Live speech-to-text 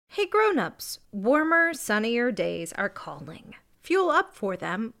Hey grown-ups, warmer, sunnier days are calling. Fuel up for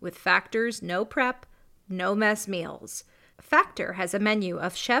them with Factor's no prep, no mess meals. Factor has a menu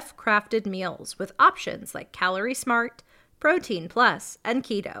of chef-crafted meals with options like Calorie Smart, Protein Plus, and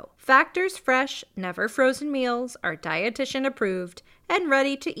Keto. Factor's fresh, never frozen meals are dietitian approved and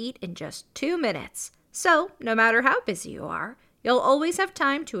ready to eat in just 2 minutes. So, no matter how busy you are, you'll always have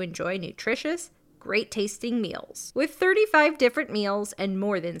time to enjoy nutritious, great-tasting meals. With 35 different meals and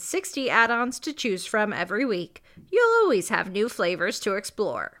more than 60 add-ons to choose from every week, you'll always have new flavors to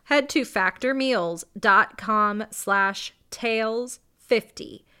explore. Head to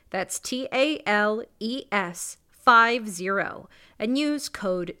factormeals.com/tales50. That's TALES50 and use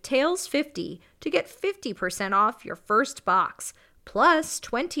code TALES50 to get 50% off your first box plus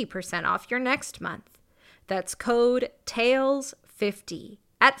 20% off your next month. That's code TALES50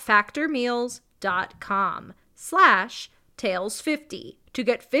 at factormeals.com/tales50 to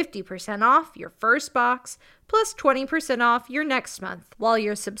get 50% off your first box plus 20% off your next month while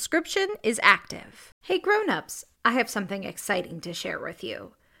your subscription is active. Hey grown-ups, I have something exciting to share with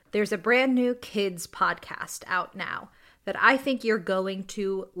you. There's a brand new kids podcast out now that I think you're going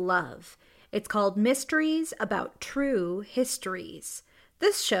to love. It's called Mysteries About True Histories.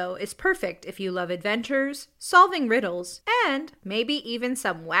 This show is perfect if you love adventures, solving riddles, and maybe even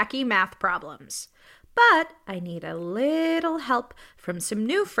some wacky math problems. But I need a little help from some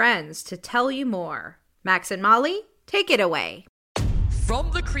new friends to tell you more. Max and Molly, take it away.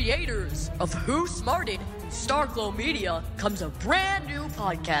 From the creators of Who Smarted, Starglow Media, comes a brand new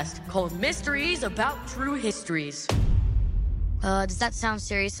podcast called Mysteries About True Histories. Does that sound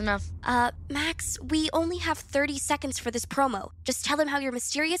serious enough? Max, we only have 30 seconds for this promo. Just tell them how your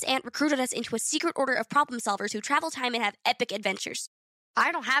mysterious aunt recruited us into a secret order of problem solvers who travel time and have epic adventures.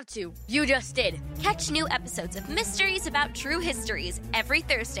 I don't have to. You just did. Catch new episodes of Mysteries About True Histories every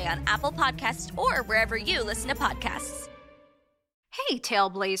Thursday on Apple Podcasts or wherever you listen to podcasts. Hey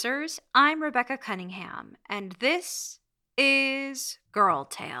Tailblazers, I'm Rebecca Cunningham, and this is Girl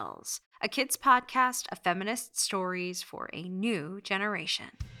Tales, a kids' podcast of feminist stories for a new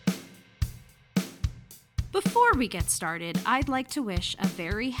generation. Before we get started, I'd like to wish a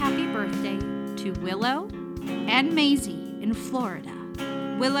very happy birthday to Willow and Maisie in Florida.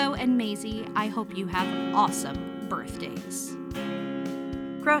 Willow and Maisie, I hope you have awesome birthdays.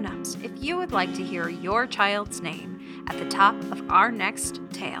 Grown-ups, if you would like to hear your child's name at the top of our next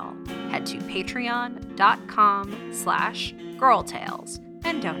tale, head to patreon.com/girltales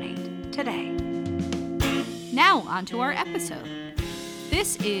and donate today. Now onto our episode.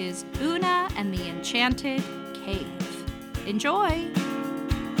 This is Una and the Enchanted Cave. Enjoy!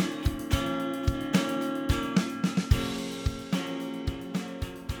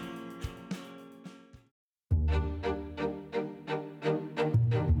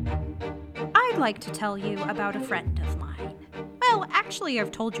 I'd like to tell you about a friend of mine. Well, actually,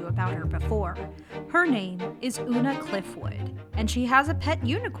 I've told you about her before. Her name is Una Cliffwood, and she has a pet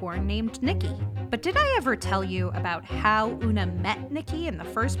unicorn named Nikki. But did I ever tell you about how Una met Nikki in the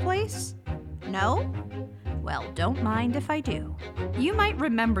first place? No? Well, don't mind if I do. You might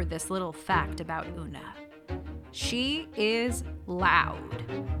remember this little fact about Una. She is loud.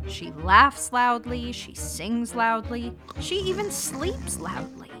 She laughs loudly, she sings loudly, she even sleeps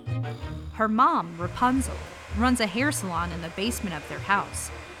loudly. Her mom, Rapunzel, runs a hair salon in the basement of their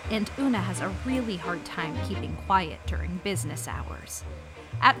house, and Una has a really hard time keeping quiet during business hours.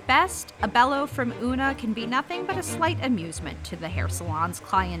 At best, a bellow from Una can be nothing but a slight amusement to the hair salon's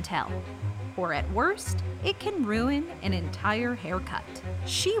clientele. Or at worst, it can ruin an entire haircut.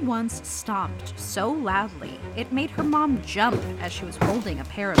 She once stomped so loudly, it made her mom jump as she was holding a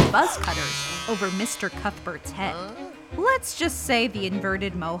pair of buzz cutters over Mr. Cuthbert's head. Let's just say the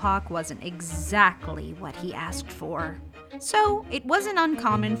inverted mohawk wasn't exactly what he asked for. So, it wasn't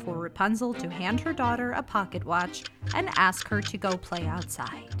uncommon for Rapunzel to hand her daughter a pocket watch and ask her to go play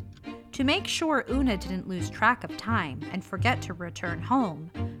outside. To make sure Una didn't lose track of time and forget to return home,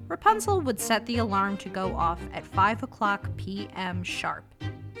 Rapunzel would set the alarm to go off at 5:00 p.m. sharp.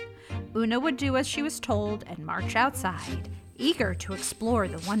 Una would do as she was told and march outside, eager to explore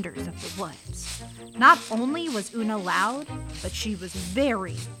the wonders of the woods. Not only was Una loud, but she was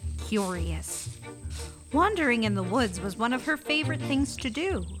very curious. Wandering in the woods was one of her favorite things to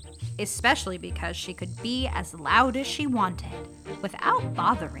do, especially because she could be as loud as she wanted without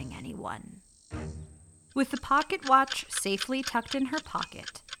bothering anyone. With the pocket watch safely tucked in her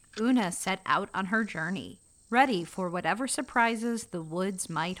pocket, Una set out on her journey, ready for whatever surprises the woods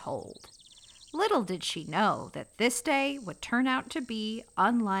might hold. Little did she know that this day would turn out to be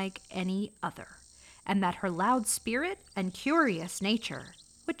unlike any other, and that her loud spirit and curious nature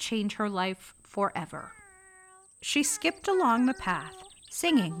would change her life forever. She skipped along the path,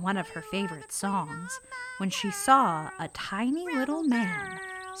 singing one of her favorite songs, when she saw a tiny little man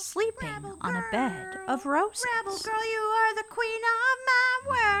sleeping on a bed of roses. Rebel girl, you are the queen of my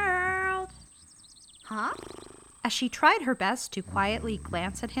world. Huh? As she tried her best to quietly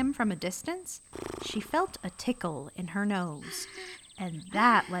glance at him from a distance, she felt a tickle in her nose, and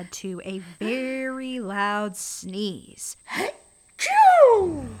that led to a very loud sneeze,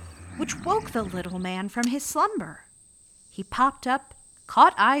 which woke the little man from his slumber. He popped up,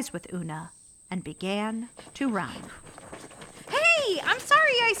 caught eyes with Una, and began to run. Hey, I'm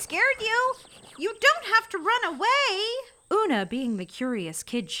sorry I scared you. You don't have to run away. Una, being the curious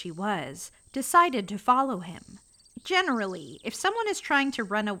kid she was, decided to follow him. Generally, if someone is trying to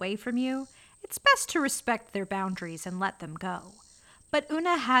run away from you, it's best to respect their boundaries and let them go. But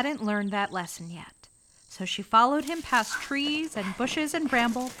Una hadn't learned that lesson yet, so she followed him past trees and bushes and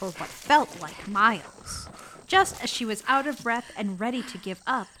bramble for what felt like miles. Just as she was out of breath and ready to give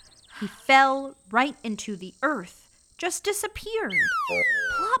up, he fell right into the earth, just disappeared.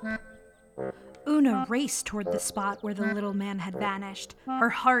 Plop! Una raced toward the spot where the little man had vanished, her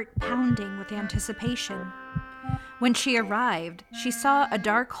heart pounding with anticipation. When she arrived, she saw a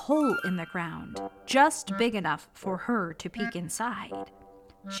dark hole in the ground, just big enough for her to peek inside.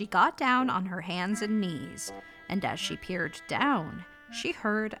 She got down on her hands and knees, and as she peered down, she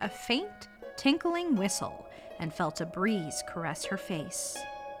heard a faint, tinkling whistle and felt a breeze caress her face.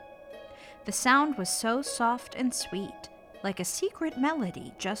 The sound was so soft and sweet, like a secret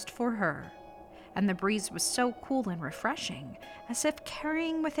melody just for her, and the breeze was so cool and refreshing, as if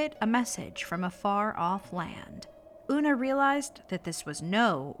carrying with it a message from a far-off land. Una realized that this was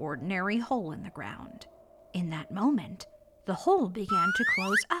no ordinary hole in the ground. In that moment, the hole began to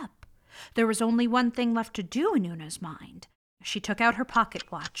close up. There was only one thing left to do in Una's mind. She took out her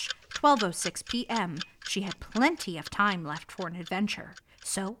pocket watch. 12:06 p.m. She had plenty of time left for an adventure,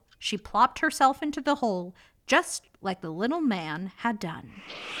 so she plopped herself into the hole, just like the little man had done.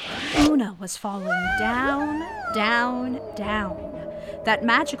 Una was falling down, down, down. That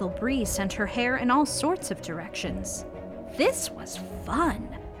magical breeze sent her hair in all sorts of directions. This was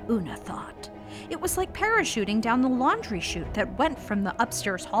fun, Una thought. It was like parachuting down the laundry chute that went from the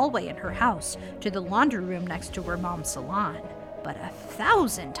upstairs hallway in her house to the laundry room next to her mom's salon, but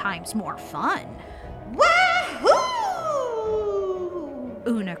 1,000 times more fun. Wahoo!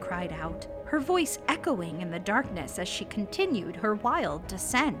 Una cried out, her voice echoing in the darkness as she continued her wild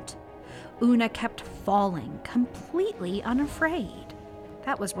descent. Una kept falling, completely unafraid.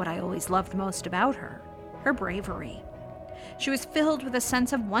 That was what I always loved most about her bravery. She was filled with a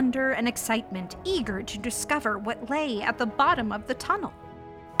sense of wonder and excitement, eager to discover what lay at the bottom of the tunnel.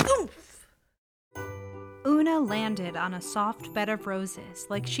 Oof! Una landed on a soft bed of roses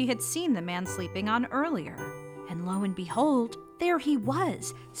like she had seen the man sleeping on earlier, and lo and behold, there he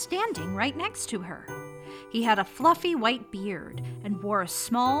was, standing right next to her. He had a fluffy white beard and wore a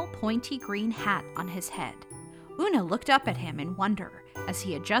small, pointy green hat on his head. Una looked up at him in wonder as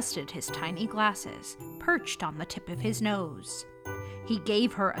he adjusted his tiny glasses, perched on the tip of his nose. He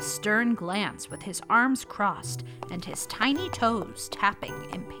gave her a stern glance with his arms crossed and his tiny toes tapping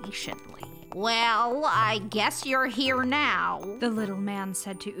impatiently. Well, I guess you're here now, the little man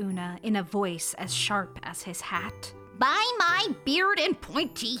said to Una in a voice as sharp as his hat. By my beard and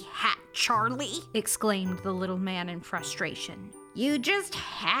pointy hat, Charlie, exclaimed the little man in frustration. You just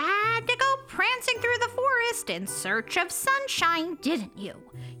had to go prancing through the forest in search of sunshine, didn't you?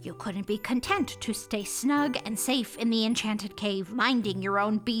 You couldn't be content to stay snug and safe in the Enchanted Cave minding your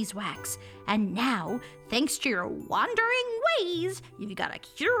own beeswax. And now, thanks to your wandering ways, you've got a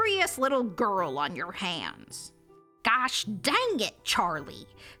curious little girl on your hands. Gosh dang it, Charlie.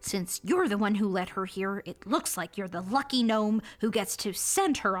 Since you're the one who let her here, it looks like you're the lucky gnome who gets to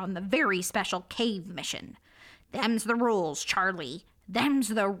send her on the very special cave mission. Them's the rules, Charlie. Them's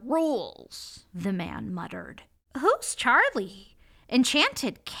the rules, the man muttered. Who's Charlie?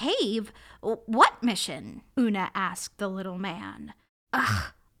 Enchanted Cave? What mission? Una asked the little man.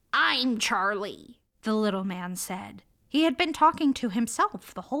 Ugh, I'm Charlie, the little man said. He had been talking to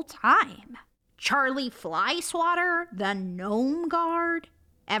himself the whole time. Charlie Flyswatter, the gnome guard.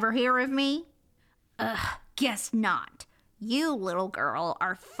 Ever hear of me? Guess not. You, little girl,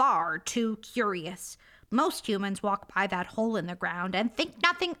 are far too curious. Most humans walk by that hole in the ground and think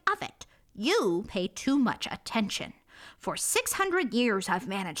nothing of it. You pay too much attention. For 600 years I've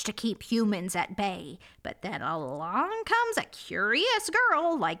managed to keep humans at bay, but then along comes a curious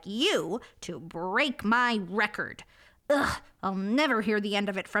girl like you to break my record. Ugh, I'll never hear the end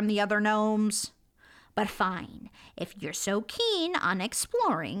of it from the other gnomes. But fine, if you're so keen on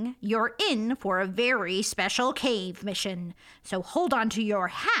exploring, you're in for a very special cave mission. So hold on to your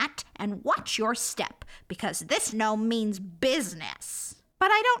hat and watch your step, because this gnome means business. But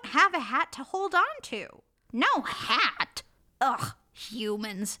I don't have a hat to hold on to. No hat? Ugh,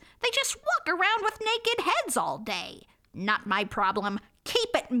 humans. They just walk around with naked heads all day. Not my problem. Keep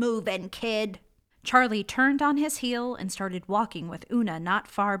it moving, kid. Charlie turned on his heel and started walking with Una not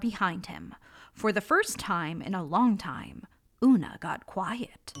far behind him. For the first time in a long time, Una got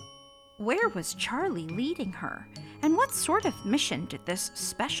quiet. Where was Charlie leading her? And what sort of mission did this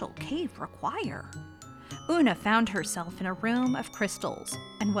special cave require? Una found herself in a room of crystals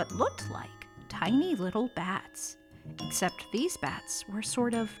and what looked like tiny little bats. Except these bats were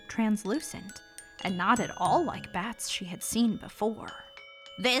sort of translucent and not at all like bats she had seen before.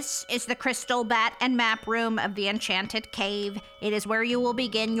 This is the crystal bat and map room of the Enchanted Cave. It is where you will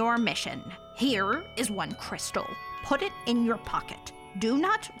begin your mission. Here is one crystal. Put it in your pocket. Do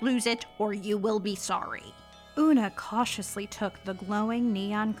not lose it or you will be sorry. Una cautiously took the glowing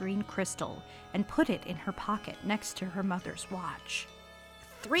neon green crystal and put it in her pocket next to her mother's watch.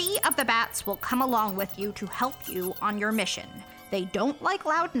 3 of the bats will come along with you to help you on your mission. They don't like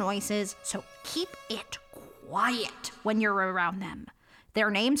loud noises, so keep it quiet when you're around them. Their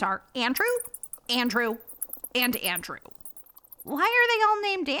names are Andrew, Andrew, and Andrew. Why are they all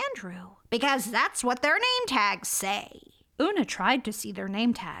named Andrew? Because that's what their name tags say. Una tried to see their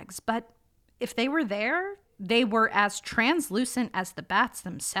name tags, but if they were there, they were as translucent as the bats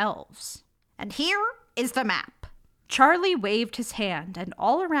themselves. And here is the map. Charlie waved his hand, and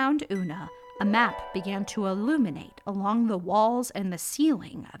all around Una, a map began to illuminate along the walls and the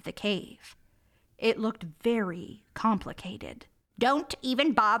ceiling of the cave. It looked very complicated. Don't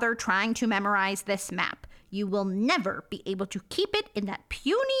even bother trying to memorize this map. You will never be able to keep it in that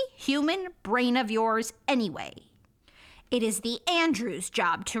puny human brain of yours anyway. It is the Andrews'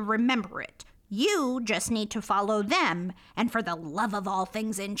 job to remember it. You just need to follow them, and for the love of all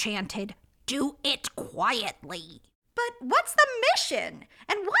things enchanted, do it quietly. But what's the mission?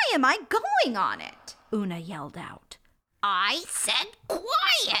 And why am I going on it? Una yelled out. I said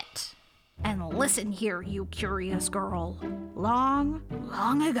quiet! And listen here, you curious girl. Long,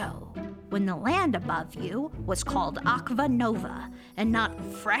 long ago, when the land above you was called Aqua Nova, and not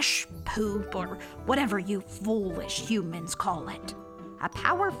fresh poop or whatever you foolish humans call it, a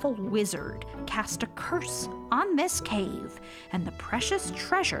powerful wizard cast a curse on this cave and the precious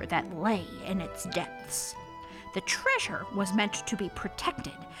treasure that lay in its depths. The treasure was meant to be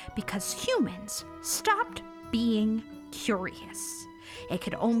protected because humans stopped being curious. It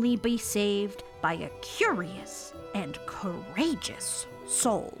could only be saved by a curious and courageous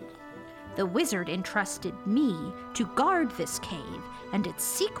soul. The wizard entrusted me to guard this cave and its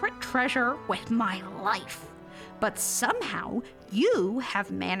secret treasure with my life. But somehow you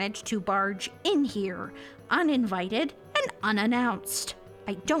have managed to barge in here, uninvited and unannounced.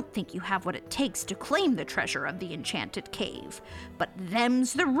 I don't think you have what it takes to claim the treasure of the Enchanted Cave. But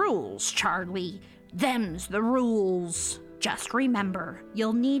them's the rules, Charlie. Them's the rules. Just remember,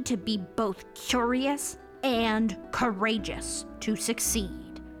 you'll need to be both curious and courageous to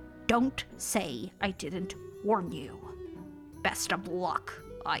succeed. Don't say I didn't warn you. Best of luck,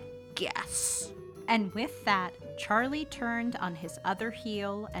 I guess. And with that, Charlie turned on his other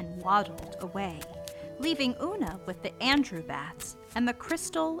heel and waddled away, leaving Una with the Andrew bats and the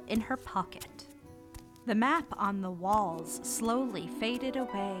crystal in her pocket. The map on the walls slowly faded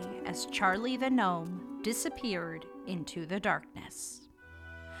away as Charlie the gnome disappeared into the darkness.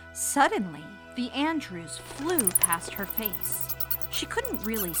 Suddenly, the Andrews flew past her face. She couldn't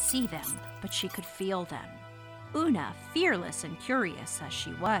really see them, but she could feel them. Una, fearless and curious as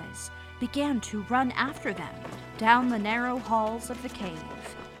she was, began to run after them down the narrow halls of the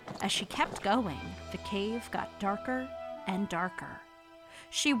cave. As she kept going, the cave got darker and darker.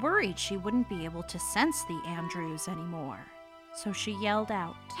 She worried she wouldn't be able to sense the Andrews anymore, so she yelled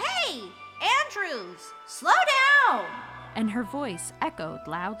out, Hey, Andrews, slow down! And her voice echoed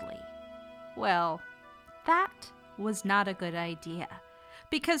loudly. Well, that was not a good idea,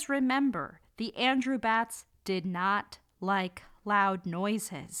 because remember, the Andrew bats did not like loud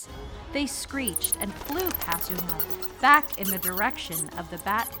noises. They screeched and flew past Una, back in the direction of the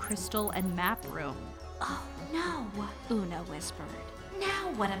bat crystal and map room. Oh no, Una whispered.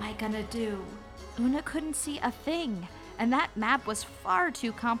 now what am I gonna do? Una couldn't see a thing, and that map was far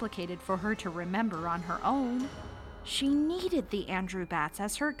too complicated for her to remember on her own. She needed the Andrew bats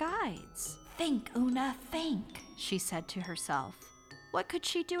as her guides. Think, Una, think, she said to herself. What could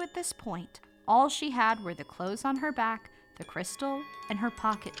she do at this point? All she had were the clothes on her back, the crystal, and her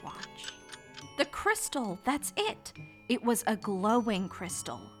pocket watch. The crystal, that's it. It was a glowing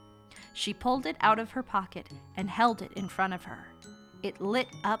crystal. She pulled it out of her pocket and held it in front of her. It lit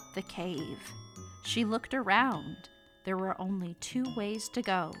up the cave. She looked around. There were only 2 ways to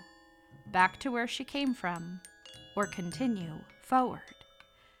go: back to where she came from, or continue forward.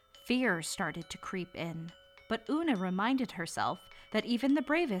 Fear started to creep in, but Una reminded herself that even the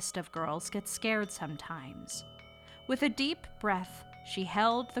bravest of girls get scared sometimes. With a deep breath, she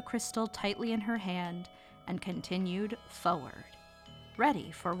held the crystal tightly in her hand and continued forward,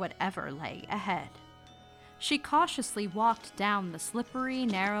 ready for whatever lay ahead. She cautiously walked down the slippery,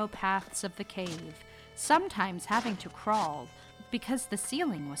 narrow paths of the cave, sometimes having to crawl because the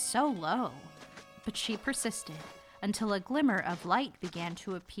ceiling was so low. But she persisted until a glimmer of light began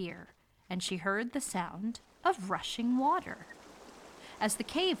to appear, and she heard the sound of rushing water. As the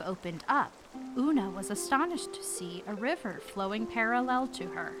cave opened up, Una was astonished to see a river flowing parallel to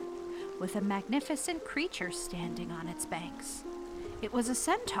her, with a magnificent creature standing on its banks. It was a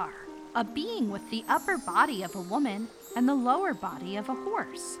centaur, a being with the upper body of a woman and the lower body of a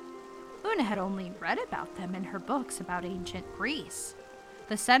horse. Una had only read about them in her books about ancient Greece.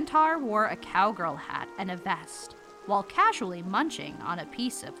 The centaur wore a cowgirl hat and a vest, while casually munching on a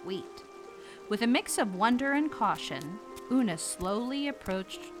piece of wheat. With a mix of wonder and caution, Una slowly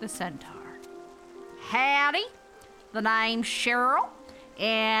approached the centaur. Howdy, the name's Cheryl,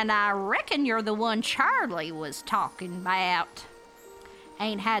 and I reckon you're the one Charlie was talking about.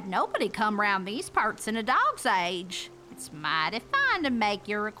 Ain't had nobody come round these parts in a dog's age. It's mighty fine to make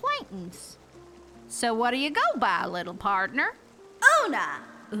your acquaintance. So what do you go by, little partner? Una!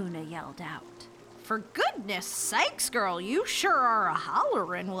 Una yelled out. For goodness sakes, girl, you sure are a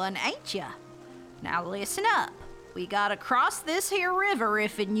hollerin' one, ain't ya? Now listen up. We gotta cross this here river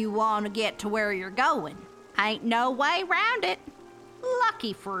if'n you want to get to where you're going. Ain't no way round it.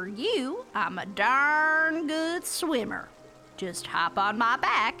 Lucky for you, I'm a darn good swimmer. Just hop on my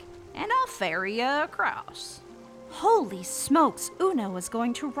back, and I'll ferry you across. Holy smokes, Una was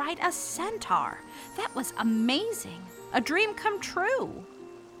going to ride a centaur. That was amazing. A dream come true.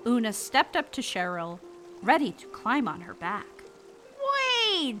 Una stepped up to Cheryl, ready to climb on her back.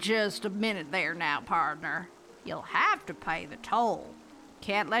 Wait just a minute there now, partner. You'll have to pay the toll.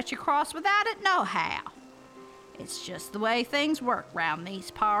 Can't let you cross without it nohow. It's just the way things work round these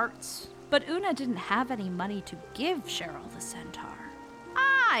parts. But Una didn't have any money to give Cheryl the centaur.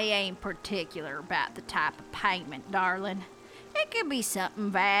 I ain't particular about the type of payment, darling. It could be something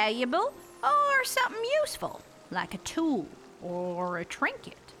valuable or something useful, like a tool or a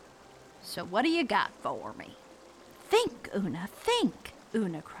trinket. So what do you got for me? Think, Una, think,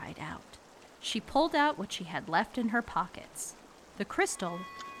 Una cried out. She pulled out what she had left in her pockets, the crystal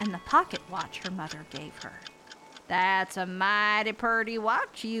and the pocket watch her mother gave her. That's a mighty purty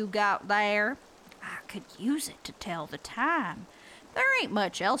watch you got there. I could use it to tell the time. There ain't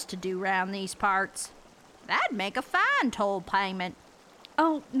much else to do round these parts. That'd make a fine toll payment.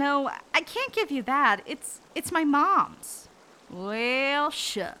 Oh, no, I can't give you that. It's my mom's. Well,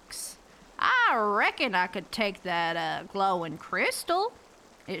 shucks. I reckon I could take that glowing crystal.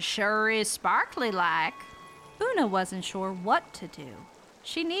 It sure is sparkly like. Una wasn't sure what to do.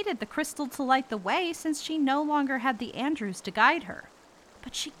 She needed the crystal to light the way since she no longer had the Andrews to guide her.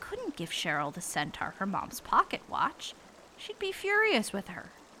 But she couldn't give Cheryl the centaur her mom's pocket watch. She'd be furious with her.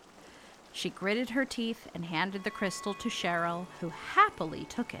 She gritted her teeth and handed the crystal to Cheryl, who happily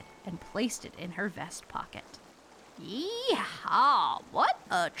took it and placed it in her vest pocket. Yee-haw, what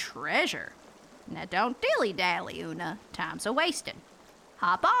a treasure. Now don't dilly-dally, Una. Time's a-wasting.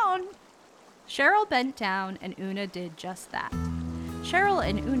 Hop on. Cheryl bent down and Una did just that. Cheryl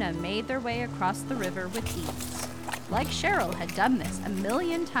and Una made their way across the river with ease, like Cheryl had done this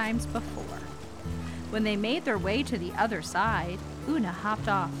 1,000,000 times before. When they made their way to the other side, Una hopped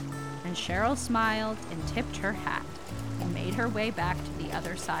off, and Cheryl smiled and tipped her hat and made her way back to the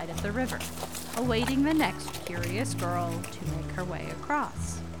other side of the river, awaiting the next curious girl to make her way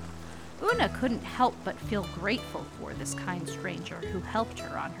across. Una couldn't help but feel grateful for this kind stranger who helped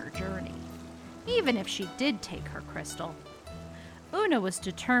her on her journey, even if she did take her crystal. Una was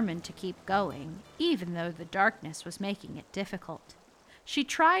determined to keep going, even though the darkness was making it difficult. She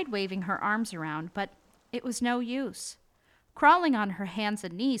tried waving her arms around, but it was no use. Crawling on her hands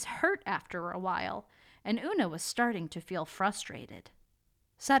and knees hurt after a while, and Una was starting to feel frustrated.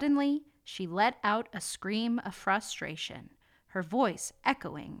 Suddenly, she let out a scream of frustration, her voice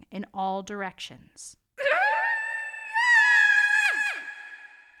echoing in all directions.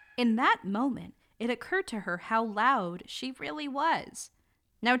 In that moment, it occurred to her how loud she really was.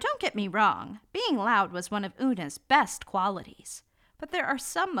 Now, don't get me wrong, being loud was one of Una's best qualities, But there are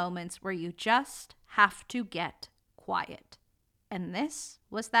some moments where you just have to get quiet. And this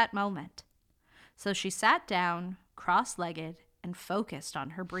was that moment. So she sat down, cross-legged, and focused on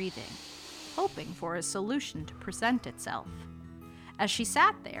her breathing, hoping for a solution to present itself. As she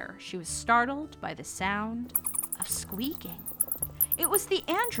sat there, she was startled by the sound of squeaking. It was the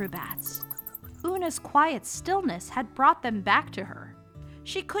Andrew bats. Una's quiet stillness had brought them back to her.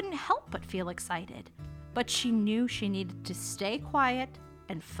 She couldn't help but feel excited, but she knew she needed to stay quiet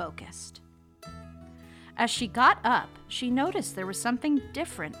and focused. As she got up, she noticed there was something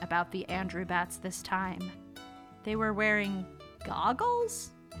different about the Andrew bats this time. They were wearing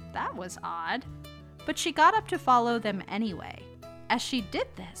goggles? That was odd. But she got up to follow them anyway. As she did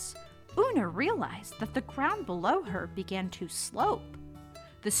this, Una realized that the ground below her began to slope.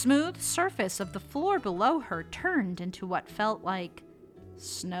 The smooth surface of the floor below her turned into what felt like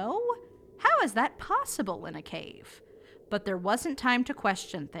snow? How is that possible in a cave? But there wasn't time to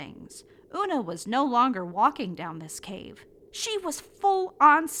question things. Una was no longer walking down this cave. She was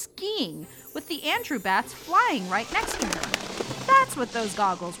full-on skiing, with the Andrew bats flying right next to her. That's what those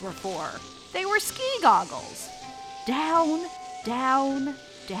goggles were for. They were ski goggles. Down, down,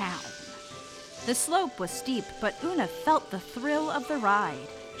 down. The slope was steep, but Una felt the thrill of the ride.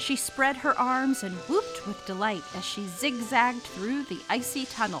 She spread her arms and whooped with delight as she zigzagged through the icy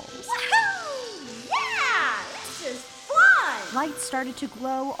tunnels. Woohoo! Yeah! This is fun! Lights started to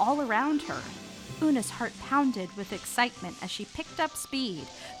glow all around her. Una's heart pounded with excitement as she picked up speed,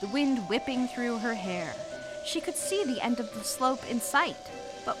 the wind whipping through her hair. She could see the end of the slope in sight,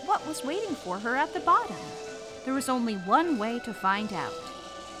 but what was waiting for her at the bottom? There was only one way to find out.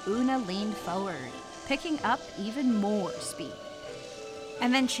 Una leaned forward, picking up even more speed.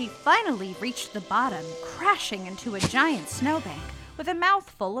 And then she finally reached the bottom, crashing into a giant snowbank with a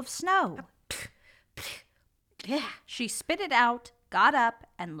mouthful of snow. She spit it out, got up,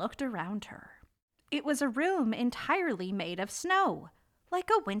 and looked around her. It was a room entirely made of snow, like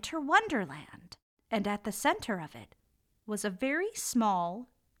a winter wonderland. And at the center of it was a very small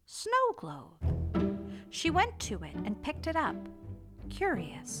snow globe. She went to it and picked it up,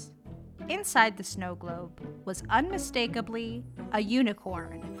 curious. Inside the snow globe was unmistakably a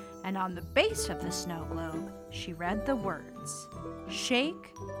unicorn, and on the base of the snow globe, she read the words,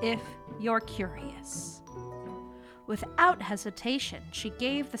 "Shake if you're curious." Without hesitation, she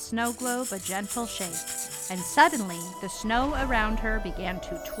gave the snow globe a gentle shake, and suddenly the snow around her began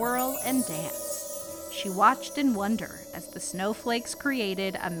to twirl and dance. She watched in wonder as the snowflakes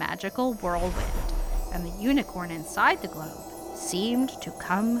created a magical whirlwind, and the unicorn inside the globe seemed to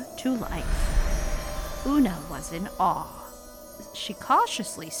come to life. Una was in awe. She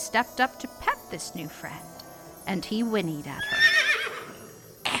cautiously stepped up to pet this new friend, and he whinnied at her.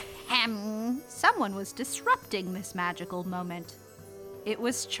 Someone was disrupting this magical moment. It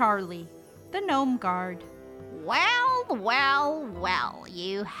was Charlie, the gnome guard. Well, well, well,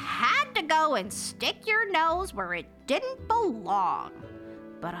 you had to go and stick your nose where it didn't belong.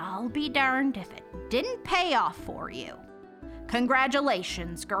 But I'll be darned if it didn't pay off for you.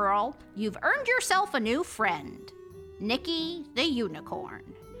 Congratulations, girl. You've earned yourself a new friend, Nikki the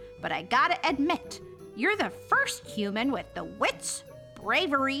Unicorn. But I gotta admit, you're the first human with the wits,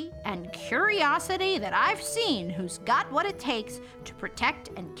 bravery, and curiosity that I've seen who's got what it takes to protect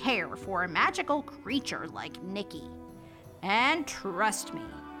and care for a magical creature like Nikki. And trust me,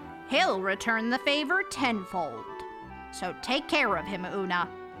 he'll return the favor tenfold. So take care of him, Una,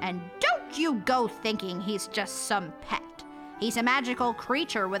 and don't you go thinking he's just some pet. He's a magical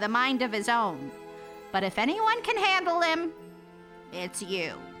creature with a mind of his own. But if anyone can handle him, it's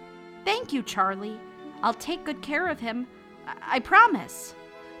you. Thank you, Charlie. I'll take good care of him. I promise.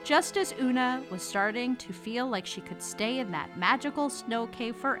 Just as Una was starting to feel like she could stay in that magical snow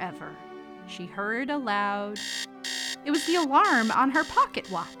cave forever, she heard a loud... It was the alarm on her pocket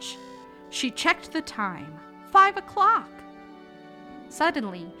watch. She checked the time. 5 o'clock.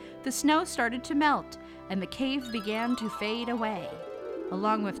 Suddenly, the snow started to melt, and the cave began to fade away,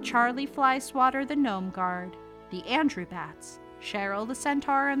 along with Charlie Flyswatter the gnome guard, the Andrew bats, Cheryl the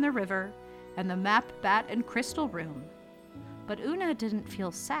centaur in the river, and the map bat and crystal room. But Una didn't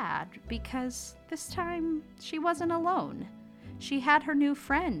feel sad because this time she wasn't alone. She had her new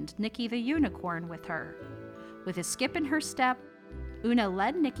friend, Nikki the Unicorn, with her. With a skip in her step, Una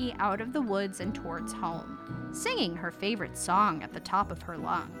led Nikki out of the woods and towards home, singing her favorite song at the top of her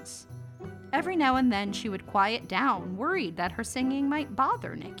lungs. Every now and then she would quiet down, worried that her singing might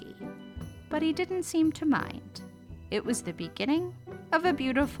bother Nikki. But he didn't seem to mind. It was the beginning of a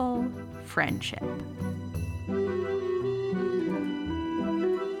beautiful friendship.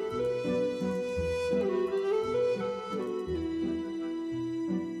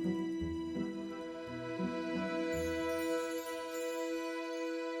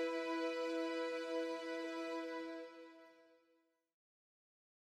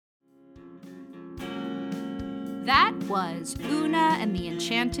 That was Una and the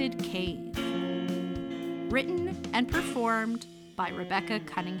Enchanted Cave. Written and performed by Rebecca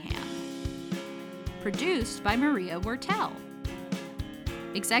Cunningham. Produced by Maria Wortel.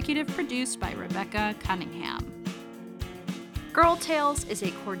 Executive produced by Rebecca Cunningham. Girl Tales is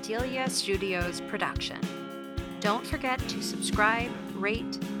a Cordelia Studios production. Don't forget to subscribe,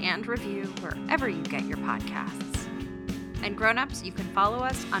 rate, and review wherever you get your podcasts. And grown-ups, you can follow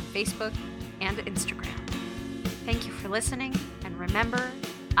us on Facebook and Instagram. Thank you for listening, and remember,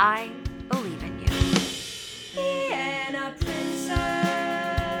 I believe in you. The end.